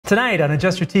Tonight on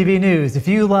AdjusterTV News, if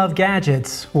you love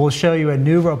gadgets, we'll show you a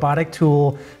new robotic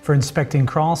tool for inspecting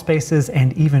crawl spaces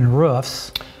and even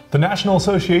roofs. The National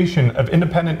Association of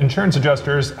Independent Insurance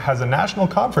Adjusters has a national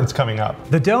conference coming up.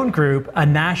 The Doan Group, a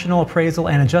national appraisal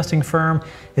and adjusting firm,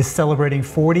 is celebrating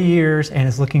 40 years and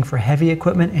is looking for heavy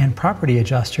equipment and property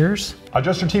adjusters.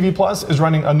 AdjusterTV Plus is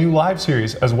running a new live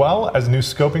series as well as new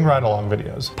scoping ride-along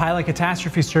videos. Pilot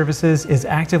Catastrophe Services is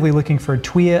actively looking for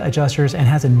TWIA adjusters and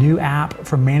has a new app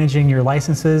for managing your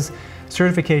licenses,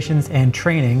 certifications, and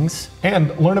trainings.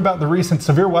 And learn about the recent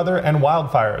severe weather and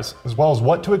wildfires, as well as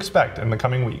what to expect in the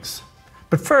coming weeks.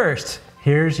 But first,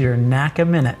 here's your NACA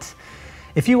Minute.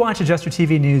 If you watch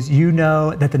AdjusterTV News, you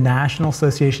know that the National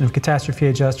Association of Catastrophe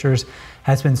Adjusters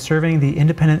has been serving the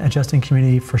independent adjusting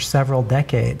community for several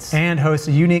decades and hosts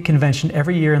a unique convention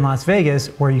every year in Las Vegas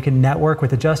where you can network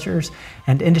with adjusters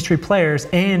and industry players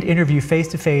and interview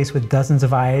face-to-face with dozens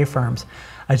of IA firms.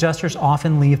 Adjusters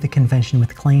often leave the convention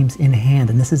with claims in hand,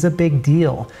 and this is a big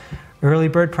deal. Early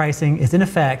bird pricing is in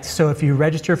effect, so if you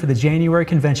register for the January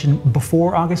convention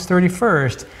before August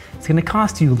 31st, it's going to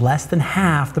cost you less than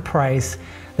half the price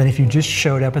than if you just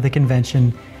showed up at the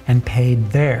convention and paid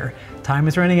there. Time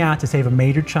is running out to save a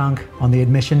major chunk on the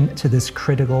admission to this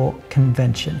critical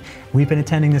convention. We've been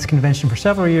attending this convention for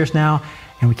several years now,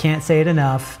 and we can't say it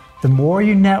enough. The more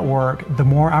you network, the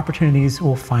more opportunities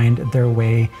will find their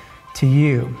way to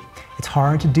you. It's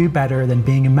hard to do better than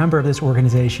being a member of this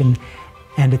organization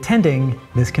and attending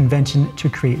this convention to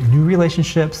create new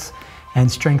relationships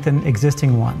and strengthen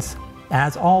existing ones.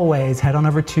 As always, head on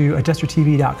over to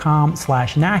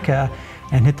adjustertv.com/NACA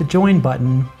and hit the join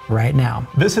button right now.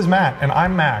 This is Matt, and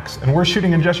I'm Max, and we're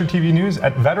shooting AdjusterTV News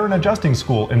at Veteran Adjusting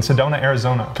School in Sedona,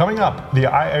 Arizona. Coming up, the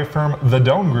IA firm The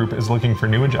Doan Group is looking for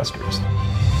new adjusters.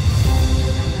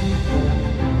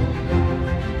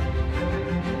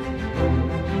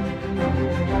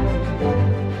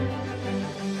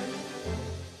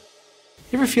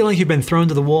 You ever feel like you've been thrown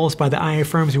to the wolves by the IA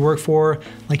firms you work for,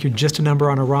 like you're just a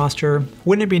number on a roster?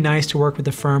 Wouldn't it be nice to work with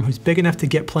a firm who's big enough to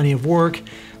get plenty of work,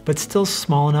 but still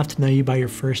small enough to know you by your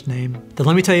first name? Then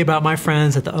let me tell you about my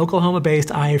friends at the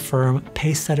Oklahoma-based IA firm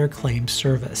Pacesetter Claim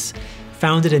Service.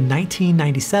 Founded in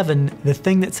 1997, the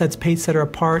thing that sets Pacesetter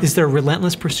apart is their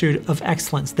relentless pursuit of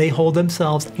excellence. They hold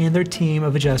themselves and their team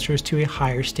of adjusters to a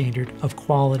higher standard of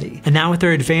quality. And now with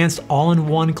their advanced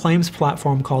all-in-one claims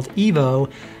platform called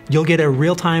EVO, you'll get a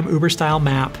real-time Uber-style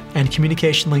map and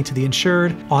communication link to the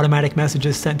insured, automatic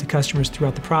messages sent to customers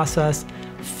throughout the process,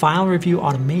 file review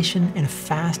automation, and a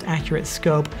fast, accurate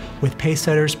scope with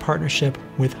Pacesetter's partnership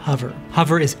with Hover.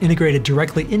 Hover is integrated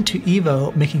directly into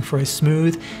EVO, making for a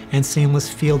smooth and seamless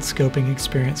field scoping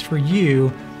experience for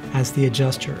you as the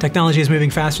adjuster. Technology is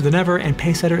moving faster than ever, and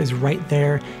Pacesetter is right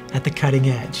there at the cutting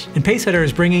edge. And Pacesetter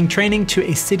is bringing training to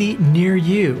a city near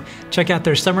you. Check out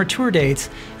their summer tour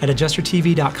dates at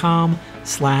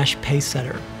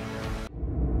adjustertv.com/Pacesetter.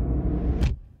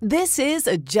 This is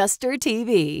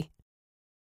AdjusterTV.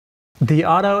 The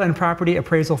auto and property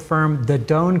appraisal firm The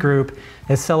Doan Group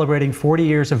is celebrating 40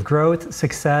 years of growth,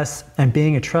 success, and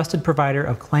being a trusted provider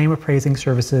of claim appraising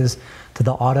services to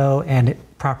the auto and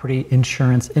property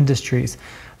insurance industries.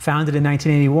 Founded in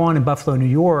 1981 in Buffalo, New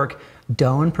York,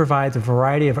 Doan provides a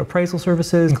variety of appraisal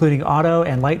services, including auto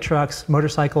and light trucks,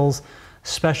 motorcycles,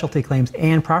 specialty claims,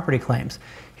 and property claims.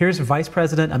 Here's Vice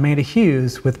President Amanda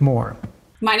Hughes with more.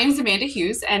 My name is Amanda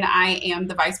Hughes, and I am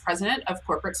the Vice President of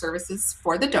Corporate Services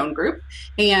for the Doan Group,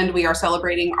 and we are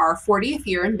celebrating our 40th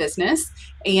year in business.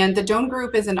 And the Doan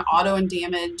Group is an auto and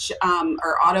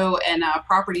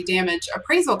property damage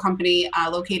appraisal company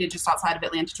located just outside of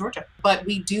Atlanta, Georgia. But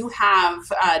we do have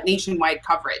nationwide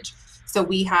coverage. So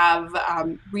we have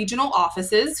regional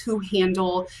offices who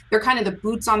handle, they're kind of the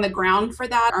boots on the ground for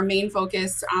that. Our main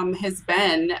focus has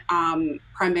been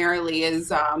primarily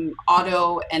is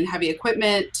auto and heavy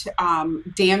equipment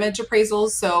damage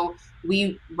appraisals. So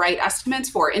we write estimates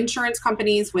for insurance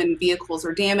companies when vehicles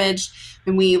are damaged.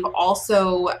 And we've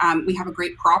also, we have a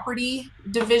great property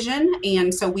division.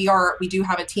 And so we do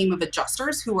have a team of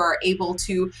adjusters who are able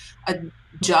to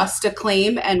adjust a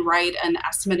claim and write an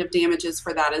estimate of damages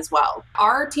for that as well.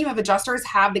 Our team of adjusters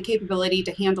have the capability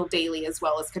to handle daily as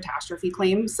well as catastrophe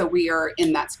claims, so we are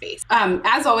in that space.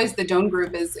 As always, the Doan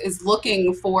Group is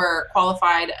looking for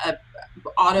qualified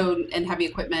auto and heavy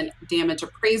equipment damage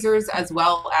appraisers as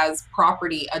well as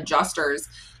property adjusters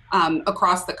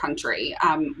across the country.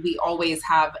 We always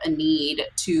have a need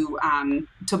to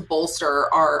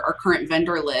bolster our current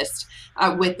vendor list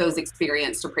with those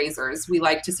experienced appraisers. We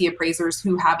like to see appraisers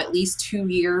who have at least 2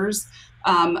 years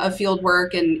of field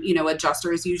work, and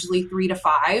adjusters usually 3 to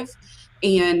 5.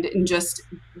 and just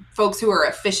folks who are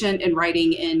efficient in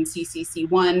writing in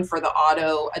CCC1 for the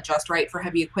auto adjust right for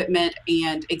heavy equipment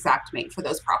and XACTIMATE for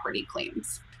those property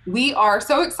claims. We are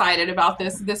so excited about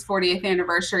this 40th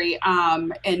anniversary,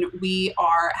 and we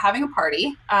are having a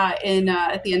party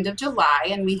at the end of July,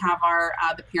 and we have our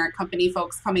the parent company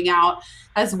folks coming out,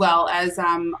 as well as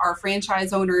our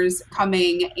franchise owners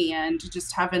coming and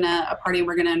just having a party.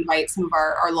 We're going to invite some of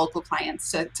our local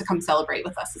clients to come celebrate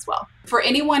with us as well. For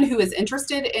anyone who is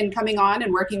interested in coming on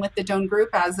and working with the Doan Group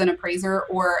as an appraiser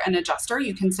or an adjuster,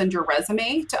 you can send your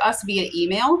resume to us via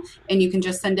email, and you can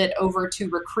just send it over to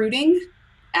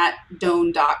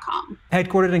recruiting@doan.com.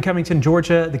 Headquartered in Covington,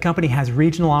 Georgia, the company has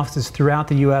regional offices throughout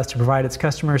the U.S. to provide its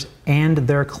customers and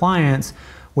their clients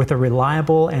with a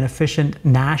reliable and efficient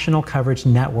national coverage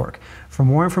network. For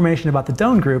more information about the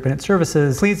Doan Group and its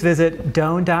services, please visit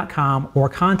doan.com or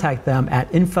contact them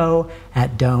at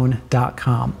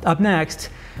info@doan.com. Up next,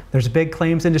 there's a big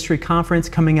claims industry conference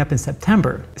coming up in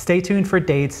September. Stay tuned for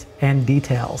dates and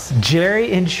details.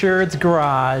 Jerry Insured's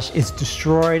garage is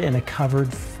destroyed in a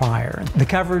covered fire. The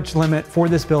coverage limit for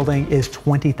this building is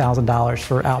 $20,000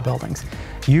 for outbuildings.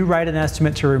 You write an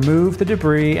estimate to remove the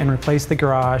debris and replace the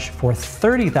garage for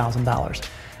 $30,000.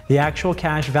 The actual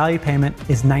cash value payment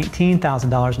is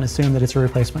 $19,000 and assume that it's a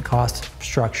replacement cost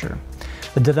structure.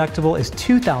 The deductible is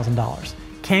 $2,000.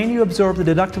 Can you absorb the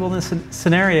deductible in this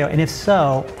scenario? And if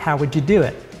so, how would you do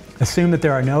it? Assume that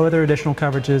there are no other additional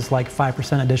coverages like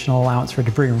 5% additional allowance for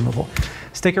debris removal.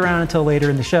 Stick around until later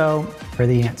in the show for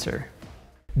the answer.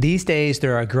 These days,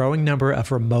 there are a growing number of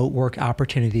remote work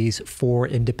opportunities for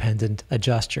independent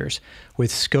adjusters. With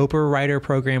scoper writer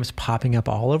programs popping up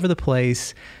all over the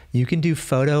place, you can do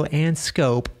photo and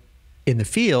scope in the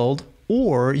field,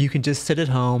 or you can just sit at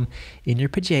home in your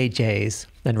PJs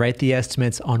and write the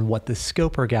estimates on what the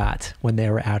scoper got when they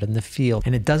were out in the field.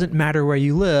 And it doesn't matter where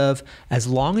you live, as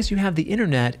long as you have the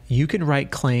internet, you can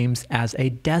write claims as a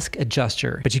desk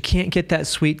adjuster. But you can't get that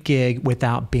sweet gig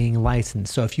without being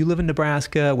licensed. So if you live in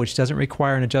Nebraska, which doesn't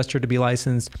require an adjuster to be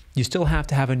licensed, you still have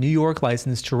to have a New York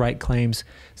license to write claims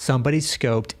somebody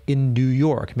scoped in New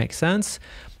York. Make sense?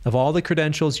 Of all the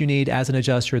credentials you need as an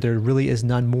adjuster, there really is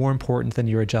none more important than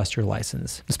your adjuster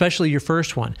license, especially your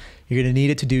first one. You're going to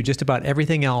need it to do just about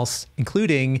everything else,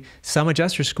 including some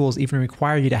adjuster schools even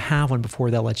require you to have one before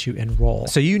they'll let you enroll.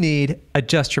 So you need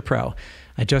AdjusterPro.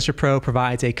 AdjusterPro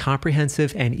provides a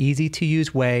comprehensive and easy to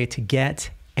use way to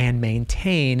get and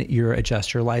maintain your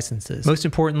adjuster licenses. Most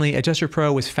importantly,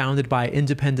 AdjusterPro was founded by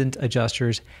independent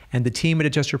adjusters, and the team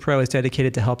at AdjusterPro is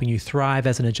dedicated to helping you thrive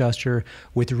as an adjuster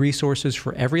with resources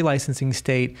for every licensing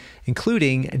state,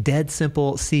 including dead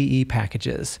simple CE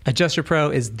packages.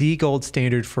 AdjusterPro is the gold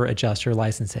standard for adjuster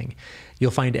licensing.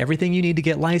 You'll find everything you need to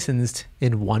get licensed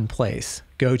in one place.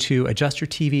 Go to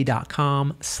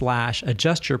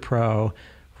AdjusterTV.com/AdjusterPro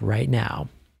right now.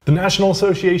 The National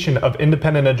Association of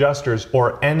Independent Adjusters,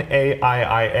 or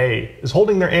NAIIA, is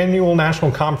holding their annual national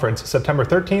conference September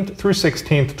 13th through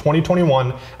 16th,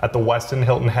 2021 at the Westin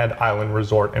Hilton Head Island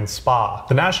Resort and Spa.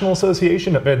 The National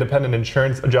Association of Independent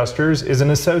Insurance Adjusters is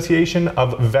an association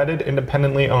of vetted,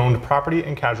 independently owned property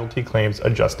and casualty claims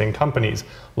adjusting companies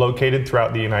located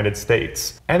throughout the United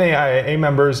States. NAIIA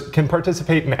members can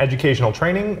participate in educational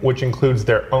training, which includes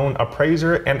their own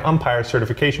appraiser and umpire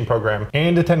certification program,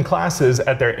 and attend classes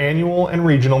at their annual and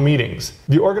regional meetings.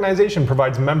 The organization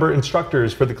provides member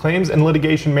instructors for the Claims and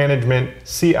Litigation Management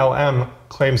 (CLM)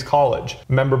 Claims College.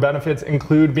 Member benefits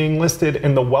include being listed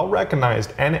in the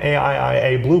well-recognized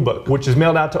NAIIA Blue Book, which is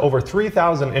mailed out to over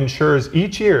 3,000 insurers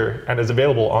each year and is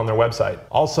available on their website.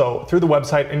 Also, through the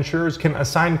website, insurers can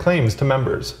assign claims to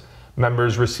members.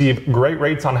 Members receive great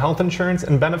rates on health insurance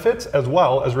and benefits, as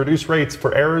well as reduced rates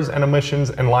for errors and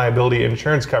omissions and liability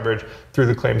insurance coverage through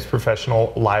the Claims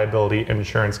Professional Liability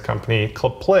Insurance Company,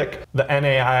 CLPLIC. The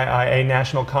NAIIA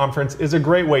National Conference is a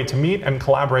great way to meet and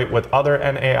collaborate with other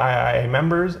NAIIA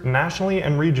members nationally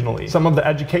and regionally. Some of the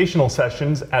educational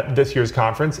sessions at this year's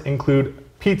conference include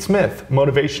Pete Smith,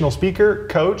 motivational speaker,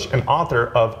 coach, and author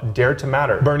of Dare to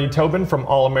Matter. Bernie Tobin from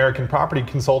All American Property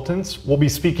Consultants will be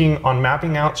speaking on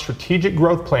mapping out strategic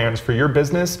growth plans for your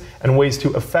business and ways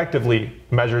to effectively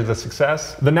measure the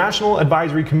success. The National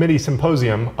Advisory Committee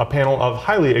Symposium, a panel of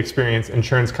highly experienced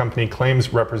insurance company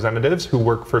claims representatives who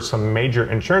work for some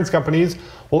major insurance companies,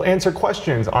 will answer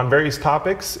questions on various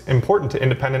topics important to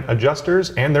independent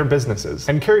adjusters and their businesses.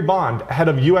 And Carrie Bond, head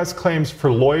of U.S. claims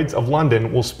for Lloyd's of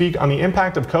London, will speak on the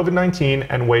impact of COVID-19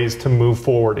 and ways to move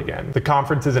forward again. The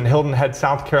conference is in Hilton Head,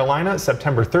 South Carolina,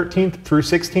 September 13th through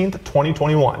 16th,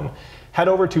 2021. Head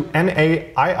over to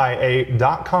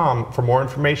NAIIA.com for more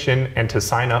information and to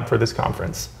sign up for this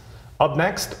conference. Up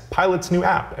next, Pilot's new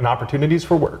app and opportunities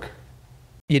for work.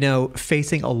 You know,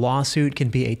 facing a lawsuit can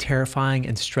be a terrifying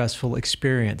and stressful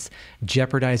experience,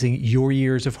 jeopardizing your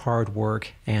years of hard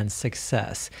work and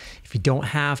success. If you don't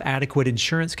have adequate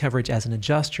insurance coverage as an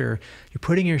adjuster, you're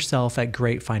putting yourself at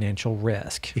great financial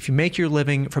risk. If you make your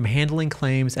living from handling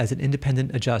claims as an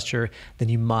independent adjuster, then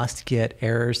you must get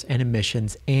errors and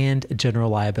omissions and general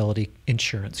liability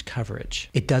insurance coverage.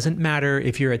 It doesn't matter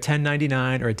if you're a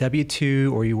 1099 or a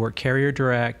W-2 or you work carrier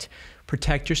direct.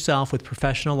 Protect yourself with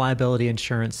professional liability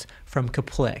insurance from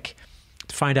Kaplik.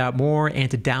 To find out more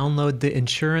and to download the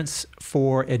Insurance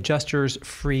for Adjusters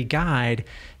free guide,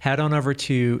 head on over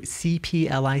to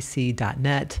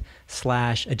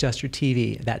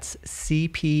cplic.net/AdjusterTV. That's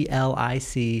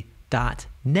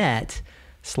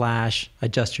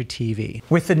cplic.net/AdjusterTV.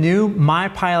 With the new My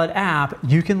Pilot app,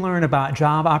 you can learn about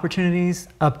job opportunities,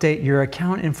 update your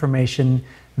account information,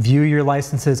 view your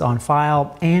licenses on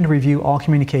file, and review all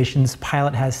communications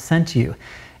Pilot has sent you.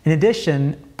 In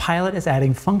addition, Pilot is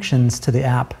adding functions to the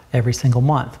app every single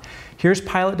month. Here's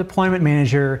Pilot Deployment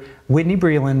Manager Whitney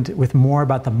Breland with more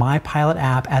about the My Pilot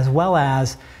app, as well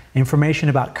as information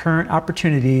about current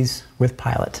opportunities with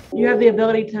Pilot. You have the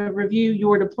ability to review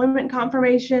your deployment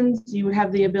confirmations. You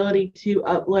have the ability to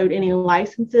upload any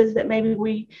licenses that maybe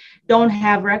we don't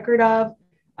have record of.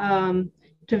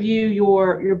 To view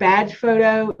your badge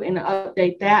photo and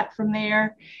update that from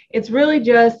there. It's really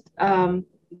just the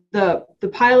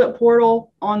Pilot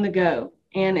portal on the go,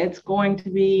 and it's going to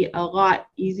be a lot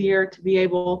easier to be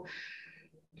able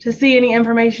to see any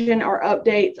information or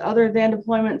updates other than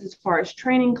deployments as far as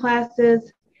training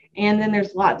classes. And then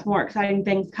there's lots more exciting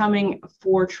things coming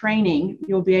for training.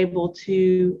 You'll be able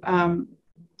to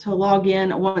log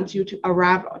in once you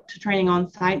arrive to training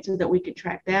on site so that we could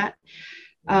track that.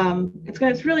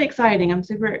 It's really exciting. I'm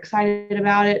super excited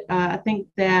about it. I think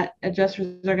that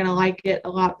adjusters are going to like it a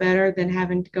lot better than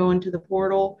having to go into the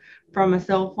portal from a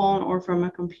cell phone or from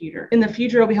a computer. In the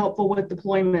future, it'll be helpful with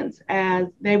deployments, as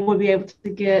they would be able to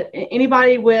get,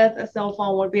 anybody with a cell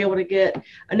phone would be able to get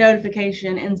a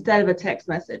notification instead of a text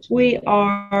message. We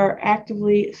are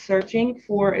actively searching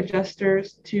for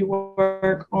adjusters to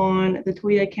work on the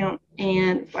TWIA account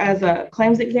and as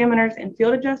claims examiners and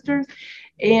field adjusters,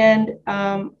 and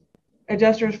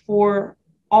adjusters for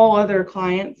all other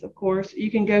clients, of course. You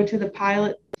can go to the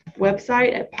Pilot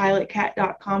website at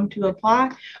pilotcat.com to apply,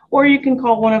 or you can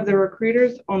call one of the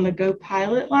recruiters on the Go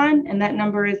Pilot line, and that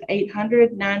number is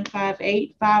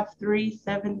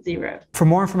 800-958-5370. For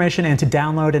more information and to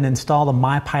download and install the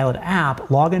My Pilot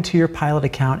app, log into your Pilot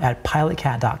account at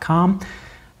pilotcat.com.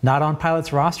 Not on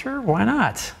Pilot's roster? Why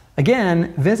not?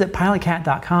 Again, visit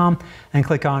pilotcat.com and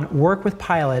click on Work with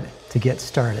Pilot to get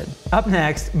started. Up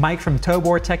next, Mike from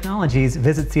Tobor Technologies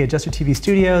visits the AdjusterTV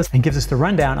studios and gives us the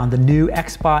rundown on the new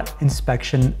XBot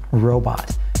inspection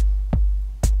robot.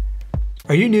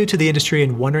 Are you new to the industry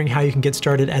and wondering how you can get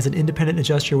started as an independent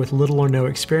adjuster with little or no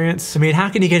experience? I mean, how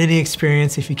can you get any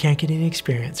experience if you can't get any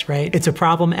experience, right? It's a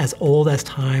problem as old as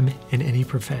time in any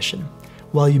profession.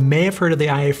 Well, you may have heard of the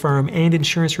IA firm and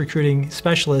insurance recruiting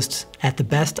specialists at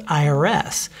TheBest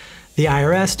IRS. The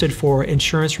IRS stood for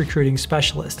Insurance Recruiting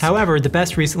Specialists. However,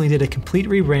 TheBest recently did a complete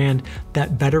rebrand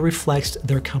that better reflects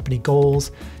their company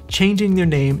goals, changing their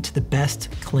name to TheBest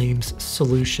Claims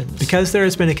Solutions. Because there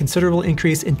has been a considerable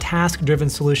increase in task-driven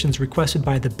solutions requested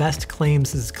by TheBest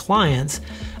Claims' clients,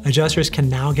 adjusters can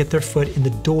now get their foot in the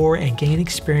door and gain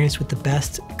experience with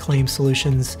TheBest Claims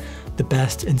Solutions,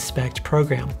 TheBest Inspect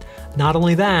program. Not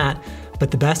only that,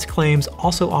 but TheBest Claims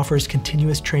also offers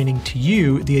continuous training to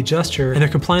you, the adjuster, and their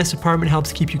compliance department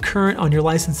helps keep you current on your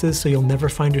licenses so you'll never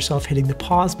find yourself hitting the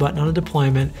pause button on a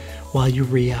deployment while you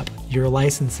re-up your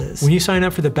licenses. When you sign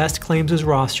up for TheBest Claims'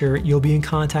 roster, you'll be in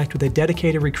contact with a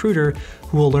dedicated recruiter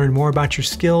who will learn more about your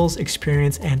skills,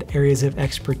 experience, and areas of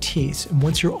expertise. And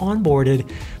once you're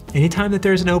onboarded, anytime that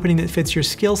there's an opening that fits your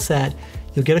skill set,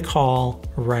 you'll get a call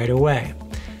right away.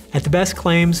 At TheBest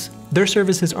Claims, their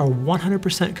services are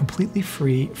 100% completely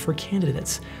free for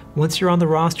candidates. Once you're on the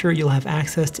roster, you'll have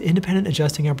access to independent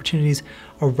adjusting opportunities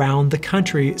around the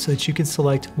country so that you can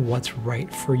select what's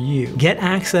right for you. Get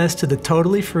access to the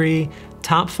totally free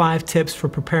top 5 tips for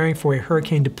preparing for a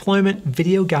hurricane deployment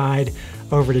video guide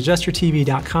over at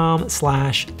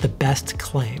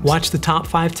AdjusterTV.com/TheBestClaims. Watch the top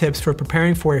 5 tips for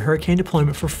preparing for a hurricane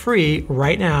deployment for free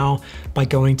right now by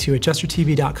going to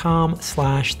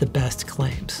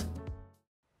AdjusterTV.com/TheBestClaims.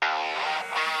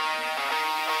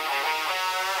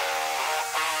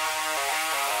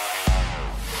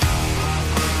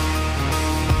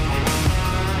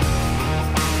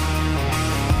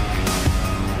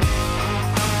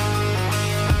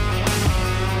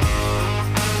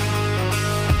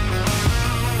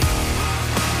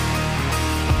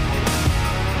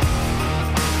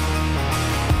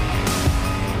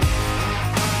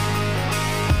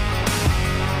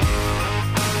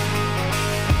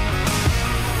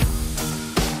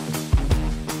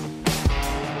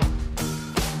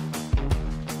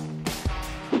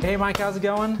 Hey, Mike, how's it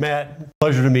going? Matt,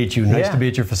 pleasure to meet you. Nice to be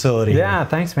at your facility. Yeah,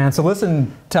 thanks, man. So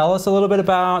listen, tell us a little bit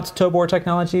about Towboard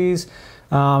Technologies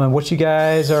and what you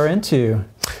guys are into.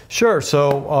 Sure.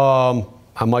 So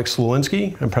I'm Mike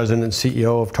Slawinski. I'm president and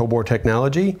CEO of Towboard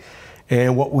Technology.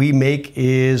 And what we make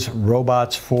is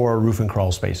robots for roof and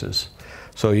crawl spaces.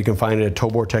 So you can find it at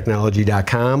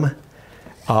towboardtechnology.com.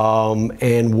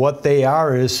 And what they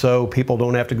are is so people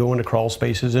don't have to go into crawl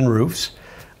spaces and roofs.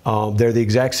 They're the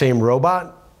exact same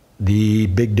robot. The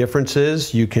big difference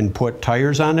is you can put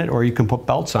tires on it or you can put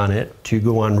belts on it to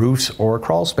go on roofs or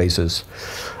crawl spaces.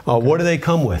 What do they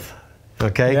come with?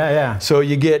 Okay. Yeah. So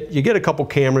you get a couple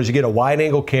cameras. You get a wide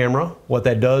angle camera. What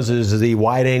that does is the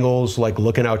wide angles, like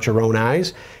looking out your own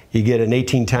eyes. You get an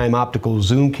 18-time optical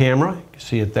zoom camera. You can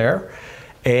see it there.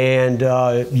 And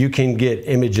you can get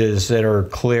images that are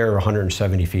clear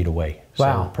 170 feet away.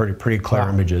 Wow. So pretty clear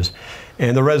images.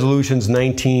 And the resolution's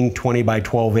 1920 by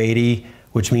 1280,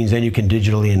 which means then you can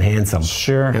digitally enhance them.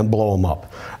 Sure. And blow them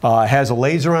up. It has a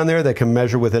laser on there that can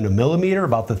measure within a millimeter,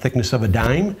 about the thickness of a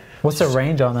dime. What's the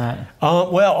range on that?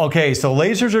 Well, okay, so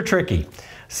lasers are tricky.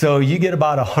 So you get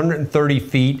about 130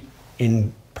 feet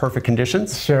in perfect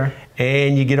conditions. Sure.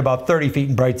 And you get about 30 feet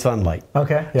in bright sunlight.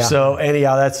 Okay, yeah. So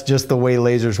anyhow, that's just the way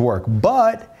lasers work.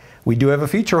 But we do have a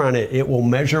feature on it. It will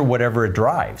measure whatever it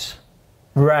drives.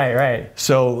 Right.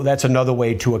 So that's another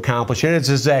way to accomplish it. And it's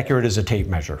as accurate as a tape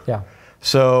measure. Yeah.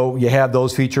 So you have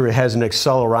those features. It has an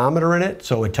accelerometer in it,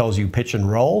 so it tells you pitch and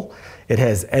roll. It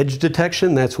has edge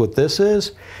detection. That's what this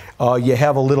is. You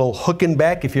have a little hook and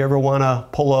back if you ever want to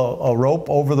pull a rope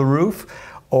over the roof,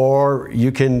 or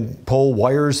you can pull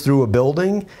wires through a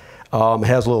building. It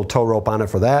has a little tow rope on it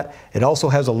for that. It also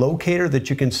has a locator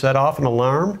that you can set off an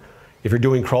alarm. If you're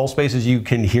doing crawl spaces, you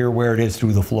can hear where it is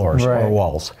through the floors or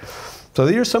walls. So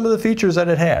these are some of the features that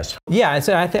it has. Yeah,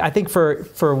 so I think for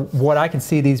what I can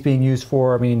see these being used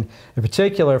for, I mean, in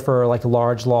particular for like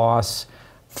large loss,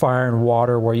 fire and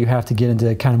water, where you have to get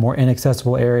into kind of more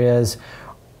inaccessible areas,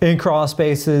 in crawl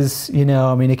spaces, you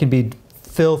know, I mean, it can be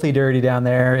filthy dirty down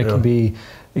there. It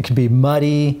can be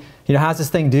muddy. You know, how's this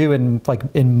thing do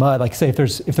in mud? Like, say if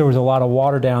there was a lot of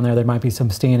water down there, there might be some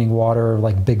standing water,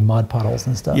 like big mud puddles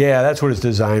and stuff. Yeah, that's what it's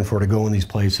designed for, to go in these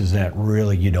places that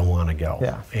really you don't want to go.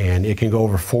 Yeah. And it can go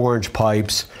over 4-inch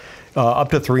pipes,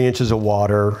 up to 3 inches of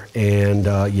water, and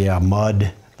yeah,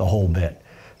 mud, the whole bit.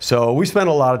 So we spent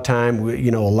a lot of time,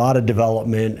 you know, a lot of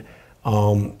development.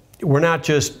 We're not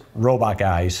just robot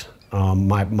guys.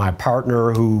 My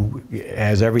partner, who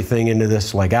has everything into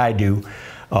this like I do,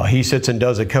 he sits and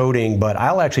does the coding, but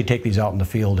I'll actually take these out in the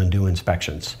field and do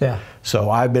inspections. Yeah. So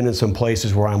I've been in some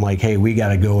places where I'm like, hey, we got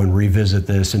to go and revisit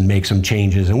this and make some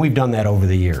changes, and we've done that over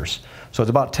the years. So it's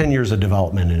about 10 years of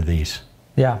development into these.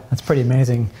 Yeah, that's pretty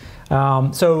amazing.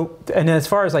 So, and as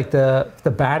far as like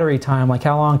the battery time, like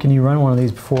how long can you run one of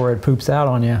these before it poops out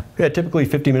on you? Yeah, typically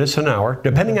 50 minutes to an hour,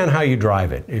 depending on how you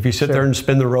drive it. If you sit there and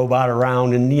spin the robot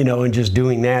around and, you know, and just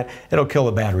doing that, it'll kill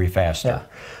the battery faster. Yeah.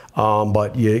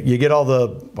 But you get all the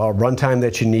runtime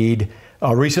that you need.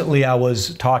 Recently, I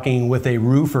was talking with a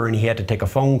roofer, and he had to take a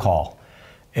phone call.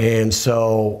 And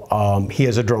so he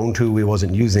has a drone too. He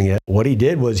wasn't using it. What he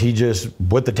did was he just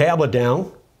put the tablet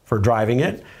down for driving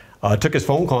it, took his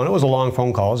phone call, and it was a long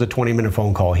phone call. It was a 20-minute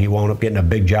phone call. He wound up getting a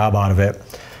big job out of it.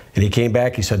 And he came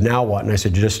back, he said, now what? And I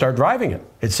said, you just start driving it.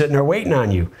 It's sitting there waiting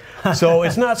on you. So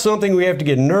it's not something we have to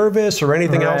get nervous or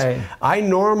anything else. I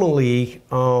normally,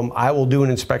 I will do an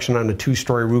inspection on a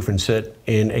 2-story roof and sit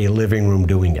in a living room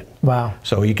doing it. Wow.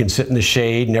 So you can sit in the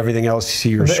shade and everything else, see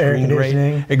your screen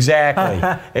great.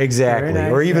 Exactly, exactly. Nice,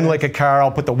 or even like a car,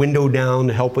 I'll put the window down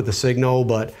to help with the signal,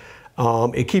 but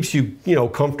it keeps you,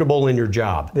 comfortable in your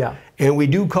job. Yeah. And we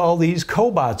do call these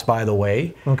cobots, by the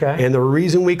way. Okay. And the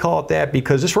reason we call it that,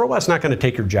 because this robot's not going to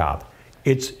take your job.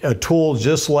 It's a tool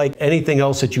just like anything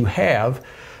else that you have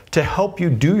to help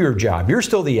you do your job. You're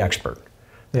still the expert.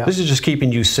 Yeah. This is just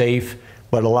keeping you safe,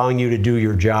 but allowing you to do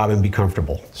your job and be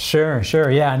comfortable. Sure,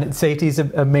 yeah. And safety is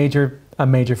a major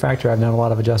factor. I've known a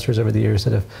lot of adjusters over the years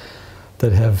that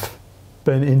have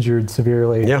been injured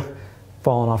severely. Yeah.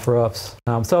 Falling off roofs.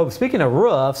 So speaking of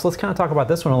roofs, let's kind of talk about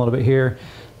this one a little bit here.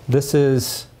 This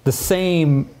is the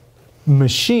same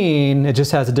machine, it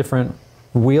just has a different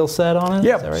wheel set on it?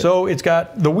 Yeah, right? So it's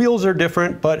got, the wheels are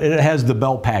different, but it has the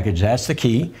belt package, that's the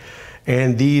key.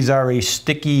 And these are a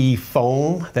sticky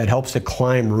foam that helps to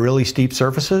climb really steep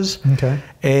surfaces. Okay.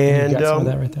 And you got some of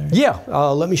that right there. Yeah,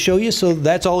 let me show you. So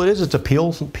that's all it is. It's a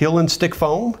peel and stick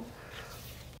foam.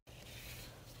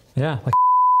 Yeah, like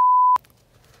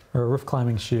or a roof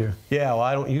climbing shoe. Yeah, well,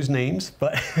 I don't use names,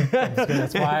 but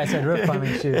that's why I said roof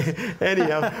climbing shoes.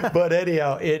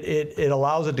 anyhow, it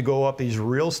allows it to go up these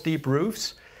real steep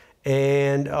roofs.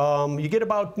 And you get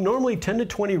about normally 10 to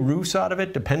 20 roofs out of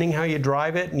it, depending how you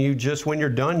drive it. And you just, when you're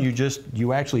done,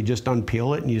 you actually just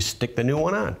unpeel it and you stick the new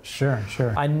one on. Sure,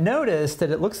 sure. I noticed that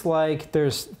it looks like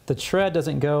the tread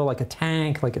doesn't go like a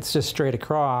tank, like it's just straight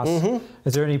across.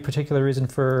 Is there any particular reason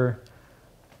for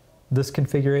this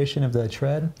configuration of the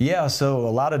tread? Yeah, so a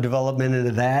lot of development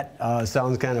into that.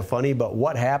 Sounds kind of funny, but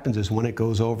what happens is when it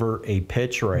goes over a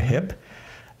pitch or a hip,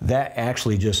 that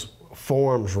actually just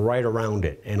forms right around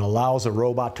it and allows the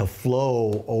robot to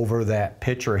flow over that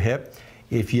pitch or hip.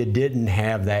 If you didn't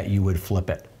have that, you would flip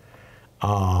it.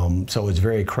 So it's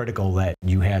very critical that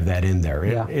you have that in there.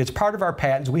 Yeah. It's part of our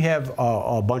patents. We have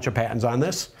a bunch of patents on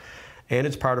this, and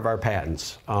it's part of our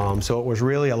patents. So it was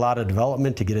really a lot of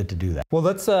development to get it to do that. Well,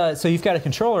 let's. So you've got a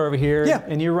controller over here, yeah,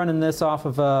 and you're running this off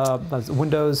of a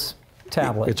Windows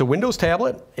tablet. It's a Windows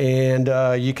tablet, and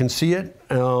you can see it.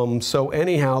 So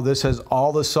anyhow, this has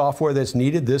all the software that's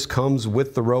needed. This comes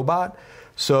with the robot.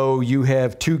 So you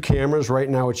have two cameras. Right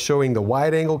now it's showing the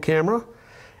wide angle camera,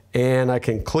 and I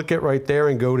can click it right there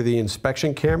and go to the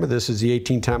inspection camera. This is the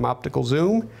 18x optical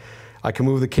zoom. I can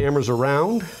move the cameras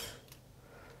around,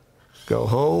 go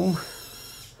home,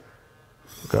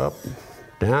 look up,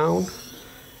 down.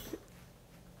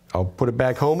 I'll put it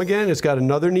back home again. It's got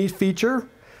another neat feature.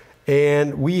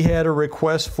 And we had a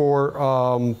request for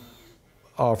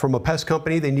from a pest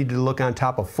company. They needed to look on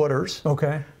top of footers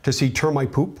to see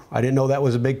termite poop. I didn't know that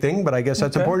was a big thing, but I guess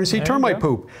that's important to see termite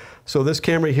poop. So this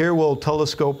camera here will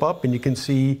telescope up and you can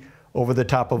see over the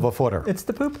top of a footer. It's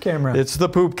the poop camera. It's the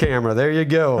poop camera. There you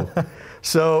go.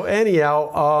 So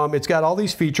anyhow, it's got all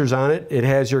these features on it. It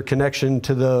has your connection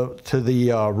to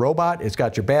the robot. It's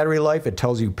got your battery life. It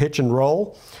tells you pitch and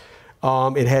roll.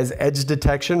 It has edge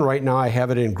detection. Right now I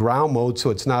have it in ground mode, so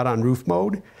it's not on roof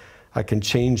mode. I can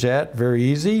change that very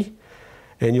easy.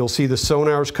 And you'll see the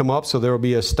sonars come up, so there will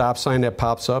be a stop sign that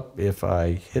pops up if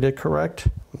I hit it correct.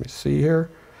 Let me see here.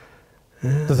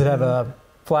 Does it have a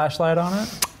flashlight on it?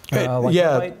 Like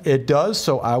yeah, it does,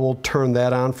 so I will turn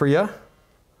that on for you.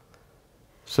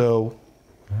 So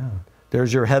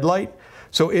there's your headlight.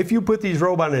 So if you put these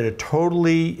robots in a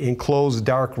totally enclosed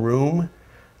dark room,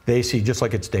 they see just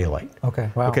like it's daylight. Okay,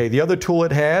 wow. Okay, the other tool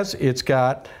it has, it's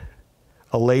got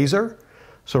a laser.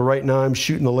 So right now I'm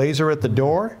shooting the laser at the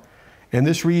door, and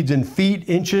this reads in feet,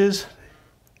 inches.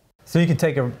 So you can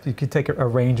take a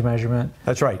range measurement.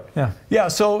 That's right. Yeah. Yeah.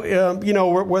 So you know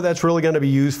where that's really going to be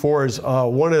used for is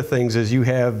one of the things is you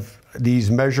have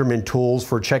these measurement tools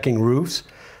for checking roofs.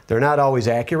 They're not always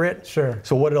accurate. Sure.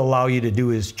 So what it'll allow you to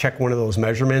do is check one of those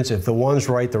measurements. If the one's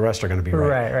right, the rest are going to be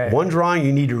right. Right. One's wrong,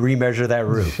 you need to remeasure that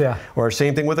roof. Yeah. Or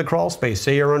same thing with a crawl space.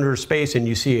 Say you're under a space and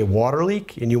you see a water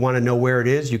leak and you want to know where it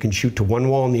is. You can shoot to one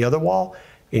wall and the other wall,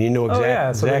 and you know exactly. Oh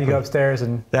yeah. So then you go upstairs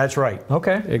and. That's right.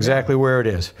 Okay. Exactly where it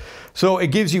is. So it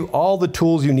gives you all the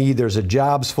tools you need. There's a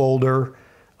jobs folder.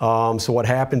 So what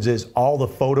happens is all the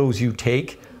photos you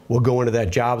take will go into that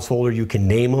jobs folder. You can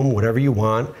name them whatever you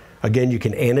want. Again, you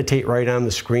can annotate right on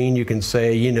the screen. You can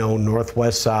say, you know,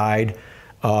 northwest side,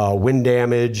 wind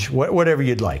damage, whatever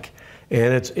you'd like.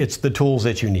 And it's the tools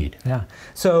that you need. Yeah.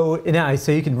 So now,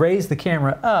 so you can raise the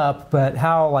camera up, but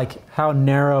how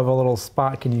narrow of a little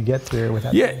spot can you get through with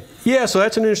that? Yeah. So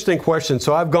that's an interesting question.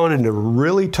 So I've gone into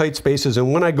really tight spaces,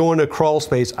 and when I go into crawl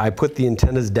space, I put the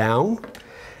antennas down,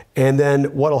 and then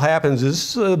what'll happen is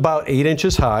this is about 8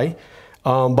 inches high.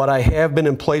 But I have been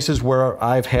in places where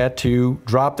I've had to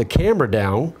drop the camera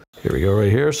down. Here we go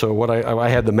right here. So what I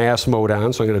had the mass mode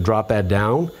on, so I'm going to drop that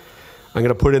down. I'm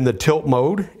going to put in the tilt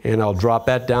mode, and I'll drop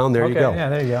that down. There you go. Yeah,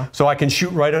 there you go. So I can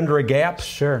shoot right under a gap.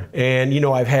 Sure. And you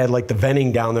know, I've had like the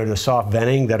venting down there, the soft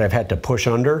venting that I've had to push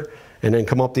under and then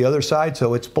come up the other side.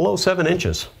 So it's below 7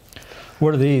 inches.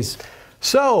 What are these?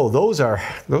 So those are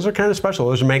kind of special.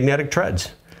 Those are magnetic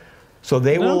treads. So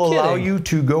they will allow you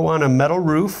to go on a metal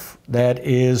roof that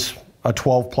is a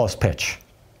 12+ pitch.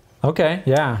 Okay,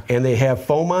 yeah. And they have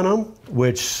foam on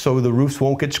them, so the roofs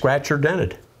won't get scratched or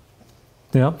dented.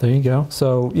 Yep, there you go.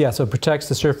 So yeah, so it protects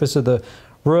the surface of the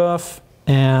roof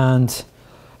and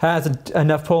has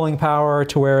enough pulling power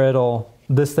to where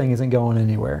this thing isn't going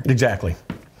anywhere. Exactly.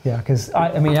 Yeah, because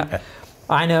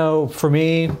I know for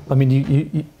me, I mean,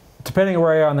 you depending on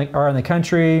where you are in the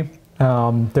country.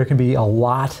 There can be a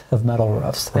lot of metal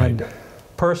roofs. Right. And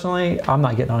personally, I'm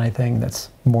not getting on anything that's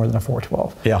more than a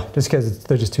 412. Yeah. Just because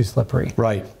they're just too slippery.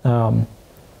 Right. Well,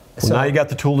 now you got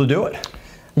the tool to do it.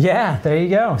 Yeah, there you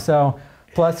go. So,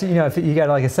 plus, you know, if you got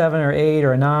like a 7 or 8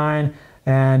 or a 9,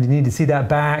 and you need to see that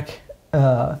back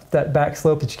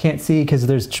slope that you can't see because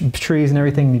there's trees and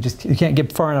everything, you can't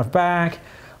get far enough back.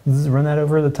 Just run that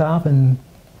over the top and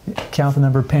Count the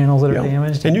number of panels that are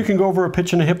damaged. And you can go over a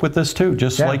pitch and a hip with this too,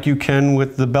 just like you can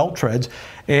with the belt treads.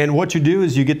 And what you do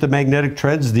is you get the magnetic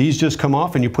treads, these just come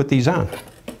off and you put these on.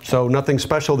 So nothing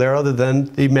special there other than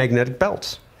the magnetic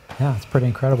belts. Yeah, it's pretty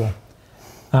incredible.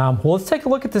 Well, let's take a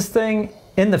look at this thing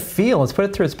in the field. Let's put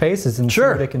it through its paces and see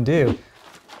what it can do.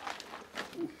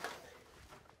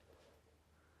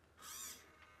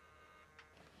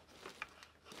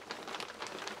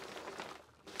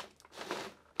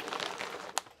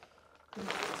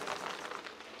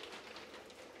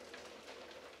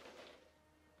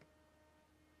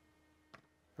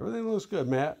 Everything looks good,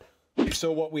 Matt.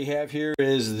 So what we have here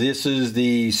is this is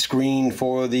the screen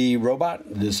for the robot.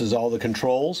 This is all the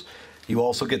controls. You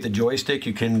also get the joystick.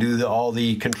 You can do all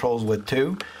the controls with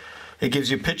too. It gives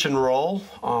you pitch and roll.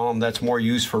 That's more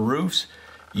used for roofs.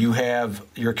 You have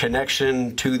your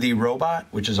connection to the robot,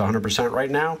 which is 100%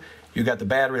 right now. You got the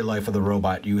battery life of the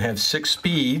robot. You have 6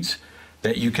 speeds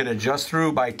that you can adjust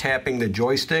through by tapping the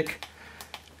joystick.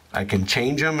 I can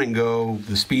change them and go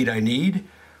the speed I need.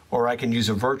 Or I can use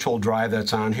a virtual drive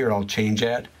that's on here. I'll change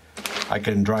that. I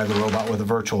can drive the robot with a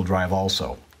virtual drive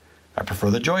also. I prefer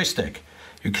the joystick.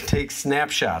 You can take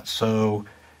snapshots. So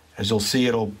as you'll see,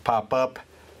 it'll pop up.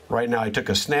 Right now I took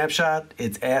a snapshot.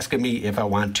 It's asking me if I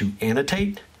want to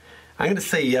annotate. I'm going to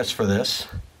say yes for this.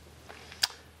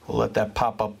 We'll let that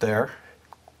pop up there.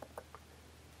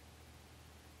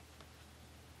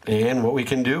 And what we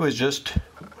can do is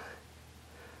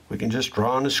we can just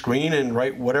draw on the screen and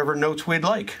write whatever notes we'd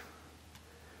like.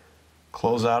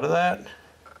 Close out of that.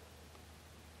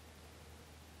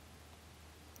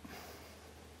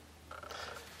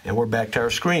 And we're back to our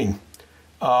screen.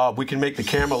 We can make the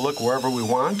camera look wherever we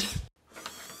want.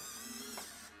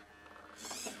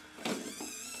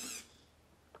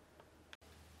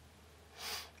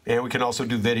 And we can also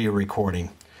do video recording.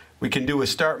 We can do a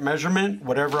start measurement.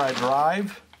 Whatever I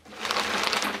drive,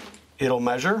 it'll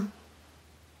measure.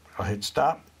 I'll hit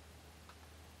stop.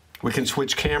 We can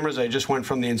switch cameras. I just went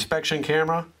from the inspection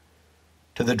camera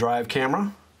to the drive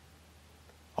camera.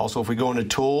 Also, if we go into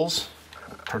tools,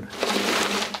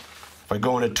 if I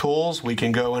go into tools, we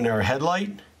can go into our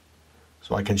headlight.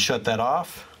 So I can shut that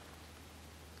off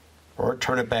or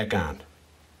turn it back on.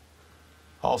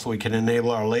 Also, we can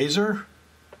enable our laser.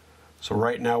 So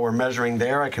right now we're measuring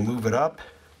there. I can move it up.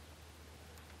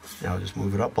 Now I'll just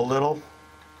move it up a little.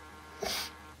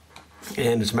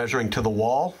 And it's measuring to the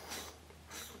wall.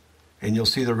 And you'll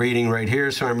see the reading right here.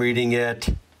 So I'm reading at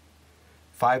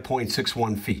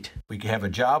 5.61 feet. We can have a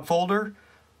job folder.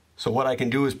 So what I can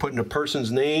do is put in a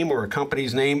person's name or a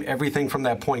company's name. Everything from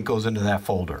that point goes into that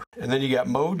folder. And then you got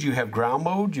modes. You have ground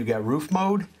mode. You got roof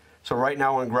mode. So right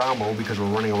now we're in ground mode because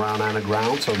we're running around on the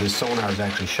ground. So this sonar is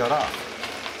actually shut off.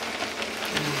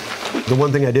 The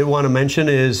one thing I did want to mention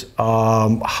is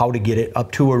how to get it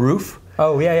up to a roof.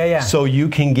 Oh, yeah. So you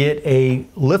can get a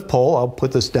lift pole. I'll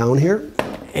put this down here.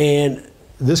 And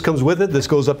this comes with it. This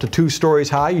goes up to 2 stories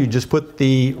high. You just put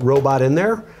the robot in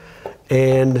there.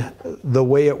 And the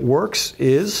way it works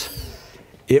is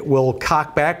it will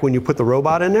cock back when you put the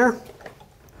robot in there.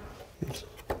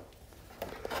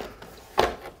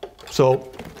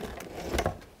 So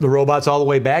the robot's all the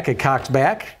way back. It cocks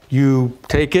back. You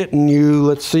take it and you,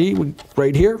 let's see,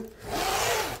 right here.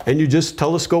 And you just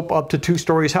telescope up to 2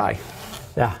 stories high.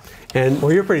 Yeah. And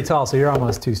well, you're pretty tall, so you're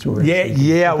almost 2 stories.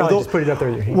 Yeah. Well, just put it up there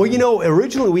with your hand. Well, you know,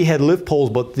 originally we had lift poles,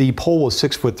 but the pole was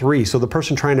 6'3". So the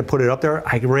person trying to put it up there,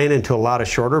 I ran into a lot of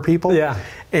shorter people. Yeah.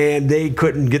 And they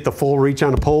couldn't get the full reach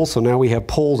on the pole. So now we have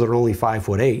poles that are only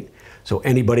 5'8". So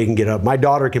anybody can get up. My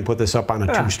daughter can put this up on a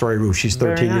 2-story roof. She's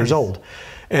 13 years old.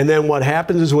 And then what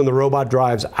happens is when the robot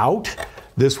drives out,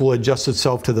 this will adjust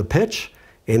itself to the pitch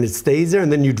and it stays there.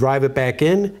 And then you drive it back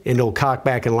in and it'll cock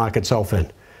back and lock itself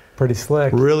in. Pretty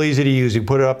slick. Real easy to use. You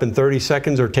put it up in 30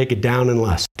 seconds or take it down in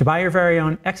less. To buy your very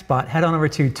own XBot, head on over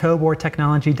to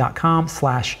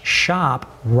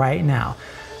tobortechnology.com/shop right now.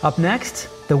 Up next,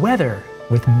 the weather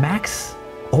with Max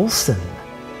Olson.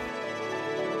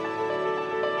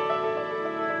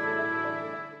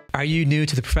 Are you new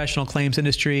to the professional claims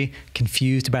industry,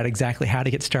 confused about exactly how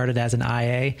to get started as an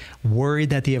IA,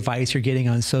 worried that the advice you're getting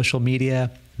on social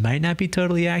media might not be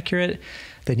totally accurate?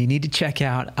 Then you need to check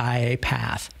out IA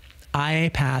Path. IA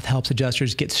Path helps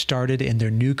adjusters get started in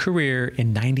their new career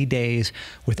in 90 days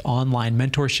with online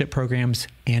mentorship programs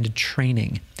and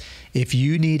training. If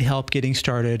you need help getting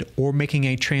started or making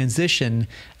a transition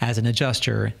as an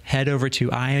adjuster, head over to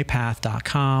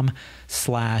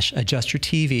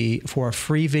iapath.com/AdjusterTV for a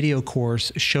free video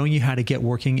course showing you how to get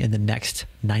working in the next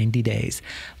 90 days.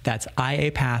 That's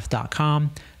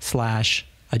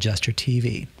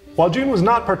iapath.com/AdjusterTV. While June was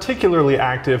not particularly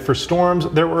active for storms,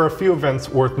 there were a few events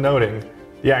worth noting.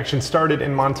 The action started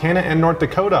in Montana and North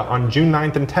Dakota on June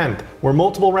 9th and 10th, where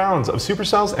multiple rounds of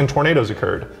supercells and tornadoes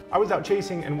occurred. I was out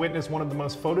chasing and witnessed one of the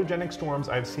most photogenic storms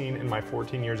I've seen in my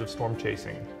 14 years of storm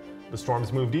chasing. The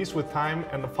storms moved east with time,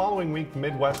 and the following week the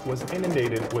Midwest was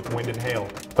inundated with wind and hail.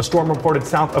 A storm reported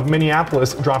south of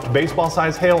Minneapolis dropped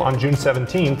baseball-sized hail on June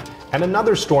 17th, and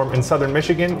another storm in southern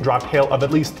Michigan dropped hail of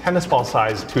at least tennis ball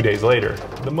size 2 days later.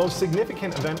 The most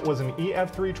significant event was an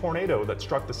EF3 tornado that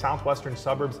struck the southwestern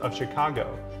suburbs of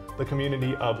Chicago. The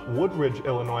community of Woodridge,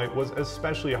 Illinois was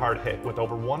especially hard hit, with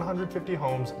over 150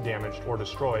 homes damaged or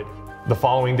destroyed. The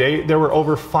following day, there were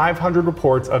over 500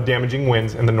 reports of damaging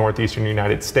winds in the northeastern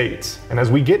United States. And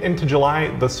as we get into July,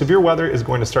 the severe weather is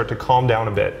going to start to calm down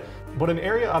a bit. But an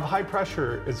area of high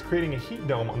pressure is creating a heat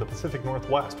dome on the Pacific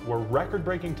Northwest, where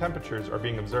record-breaking temperatures are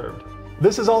being observed.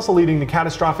 This is also leading to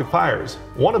catastrophic fires,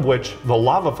 one of which, the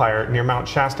lava fire near Mount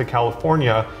Shasta,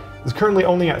 California, is currently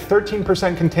only at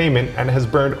 13% containment and has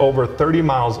burned over 30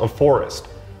 miles of forest.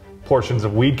 Portions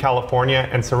of Weed, California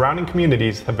and surrounding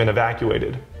communities have been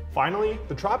evacuated. Finally,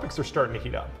 the tropics are starting to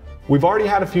heat up. We've already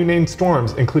had a few named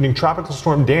storms, including Tropical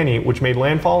Storm Danny, which made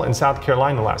landfall in South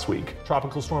Carolina last week.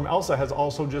 Tropical Storm Elsa has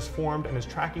also just formed and is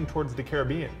tracking towards the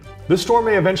Caribbean. This storm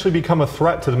may eventually become a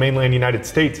threat to the mainland United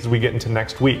States as we get into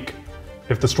next week.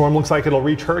 If the storm looks like it'll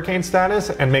reach hurricane status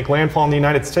and make landfall in the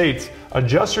United States,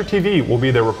 AdjusterTV will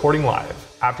be there reporting live.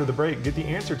 After the break, get the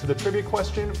answer to the trivia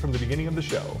question from the beginning of the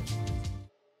show.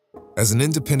 As an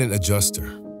independent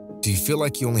adjuster, do you feel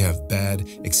like you only have bad,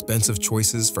 expensive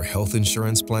choices for health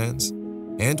insurance plans?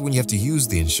 And when you have to use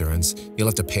the insurance, you'll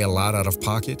have to pay a lot out of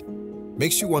pocket?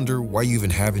 Makes you wonder why you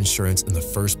even have insurance in the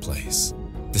first place.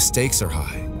 The stakes are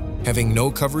high. Having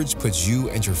no coverage puts you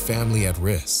and your family at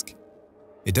risk.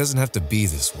 It doesn't have to be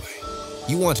this way.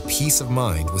 You want peace of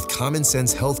mind with common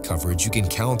sense health coverage you can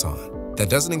count on. That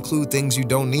doesn't include things you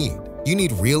don't need. You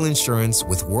need real insurance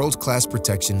with world-class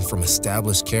protection from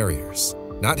established carriers,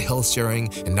 not health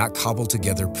sharing and not cobbled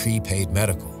together prepaid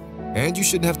medical. And you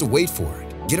shouldn't have to wait for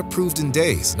it. Get approved in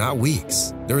days, not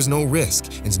weeks. There is no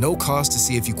risk and no cost to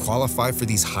see if you qualify for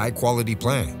these high-quality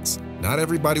plans. Not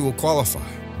everybody will qualify,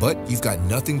 but you've got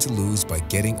nothing to lose by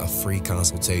getting a free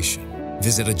consultation.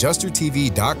 Visit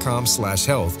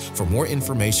AdjusterTV.com/health for more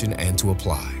information and to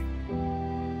apply.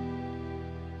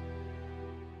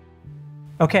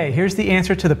 Okay, here's the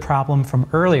answer to the problem from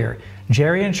earlier.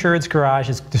 Jerry Insured's garage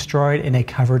is destroyed in a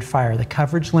covered fire. The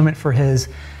coverage limit for his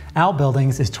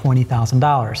outbuildings is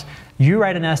 $20,000. You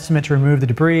write an estimate to remove the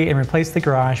debris and replace the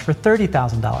garage for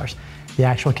 $30,000. The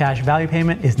actual cash value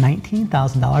payment is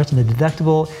 $19,000 and the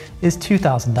deductible is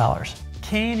 $2,000.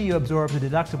 Can you absorb the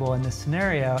deductible in this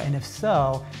scenario, and if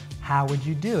so, how would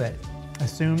you do it?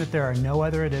 Assume that there are no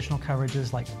other additional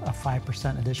coverages like a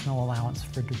 5% additional allowance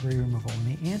for debris removal. And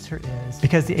the answer is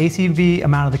because the ACV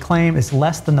amount of the claim is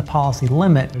less than the policy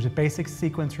limit. There's a basic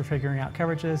sequence for figuring out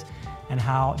coverages and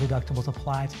how deductibles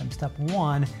apply to them. Step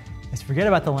 1 is forget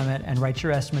about the limit and write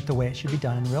your estimate the way it should be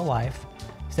done in real life.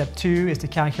 Step 2 is to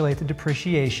calculate the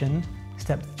depreciation.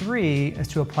 Step 3 is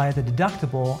to apply the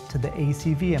deductible to the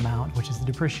ACV amount, which is the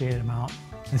depreciated amount.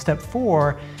 And step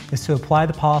 4 is to apply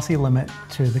the policy limit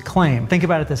to the claim. Think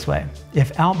about it this way.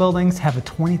 If outbuildings have a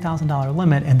 $20,000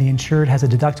 limit and the insured has a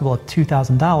deductible of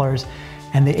 $2,000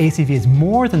 and the ACV is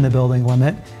more than the building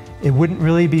limit, it wouldn't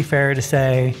really be fair to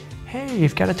say, hey,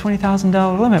 you've got a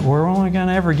 $20,000 limit. We're only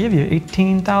gonna ever give you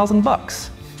 18,000 bucks.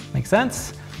 Make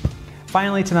sense?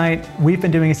 Finally tonight, we've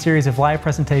been doing a series of live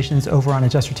presentations over on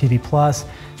AdjusterTV Plus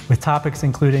with topics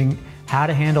including how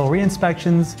to handle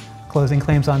re-inspections, closing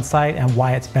claims on site and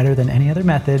why it's better than any other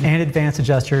method, and advanced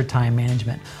adjuster time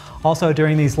management. Also,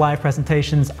 during these live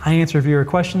presentations, I answer viewer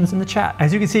questions in the chat.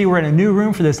 As you can see, we're in a new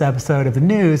room for this episode of the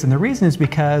news, and the reason is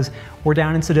because we're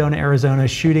down in Sedona, Arizona,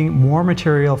 shooting more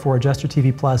material for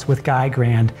AdjusterTV Plus with Guy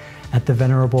Grand at the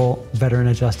Venerable Veteran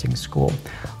Adjusting School.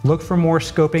 Look for more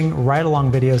scoping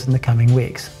ride-along videos in the coming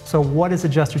weeks. So what is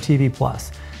AdjusterTV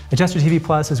Plus? AdjusterTV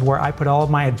Plus is where I put all of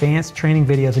my advanced training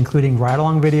videos, including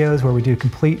ride-along videos where we do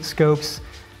complete scopes,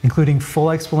 including full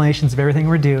explanations of everything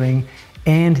we're doing,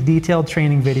 and detailed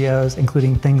training videos,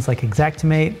 including things like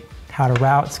XACTIMATE, how to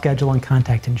route, schedule, and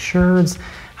contact insureds,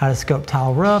 how to scope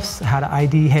tile roofs, how to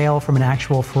ID hail from an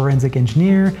actual forensic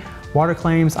engineer, water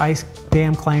claims, ice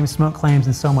dam claims, smoke claims,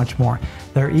 and so much more.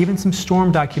 There are even some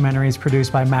storm documentaries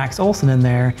produced by Max Olson in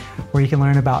there where you can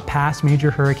learn about past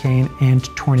major hurricane and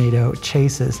tornado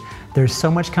chases. There's so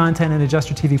much content in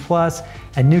AdjusterTV Plus,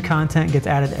 and new content gets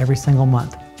added every single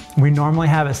month. We normally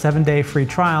have a 7-day free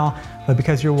trial, but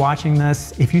because you're watching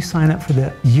this, if you sign up for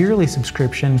the yearly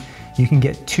subscription, you can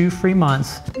get 2 free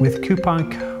months with coupon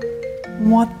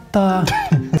what the?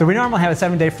 So we normally have a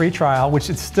 7-day free trial, which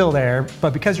is still there,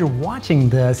 but because you're watching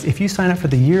this, if you sign up for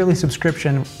the yearly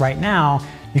subscription right now,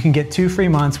 you can get 2 free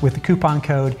months with the coupon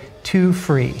code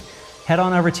 2FREE. Head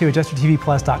on over to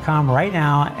AdjusterTVPlus.com right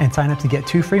now and sign up to get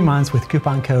 2 free months with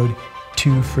coupon code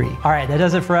 2FREE. All right, that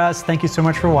does it for us. Thank you so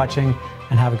much for watching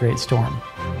and have a great storm.